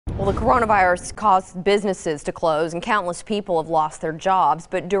Well, the coronavirus caused businesses to close and countless people have lost their jobs.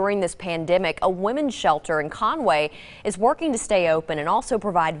 But during this pandemic, a women's shelter in Conway is working to stay open and also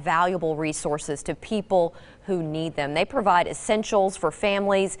provide valuable resources to people who need them. They provide essentials for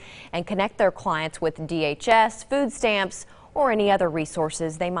families and connect their clients with DHS, food stamps, or any other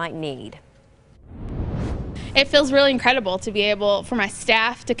resources they might need. It feels really incredible to be able for my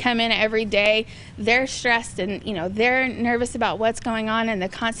staff to come in every day. They're stressed and they're nervous about what's going on and the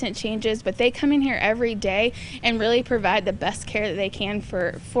constant changes, but they come in here every day and really provide the best care that they can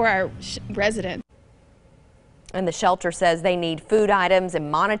for our residents. And the shelter says they need food items and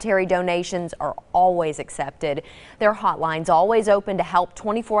monetary donations are always accepted. Their hotline's always open to help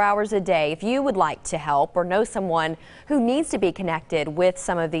 24 hours a day. If you would like to help or know someone who needs to be connected with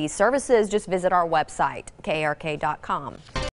some of these services, just visit our website, krk.com.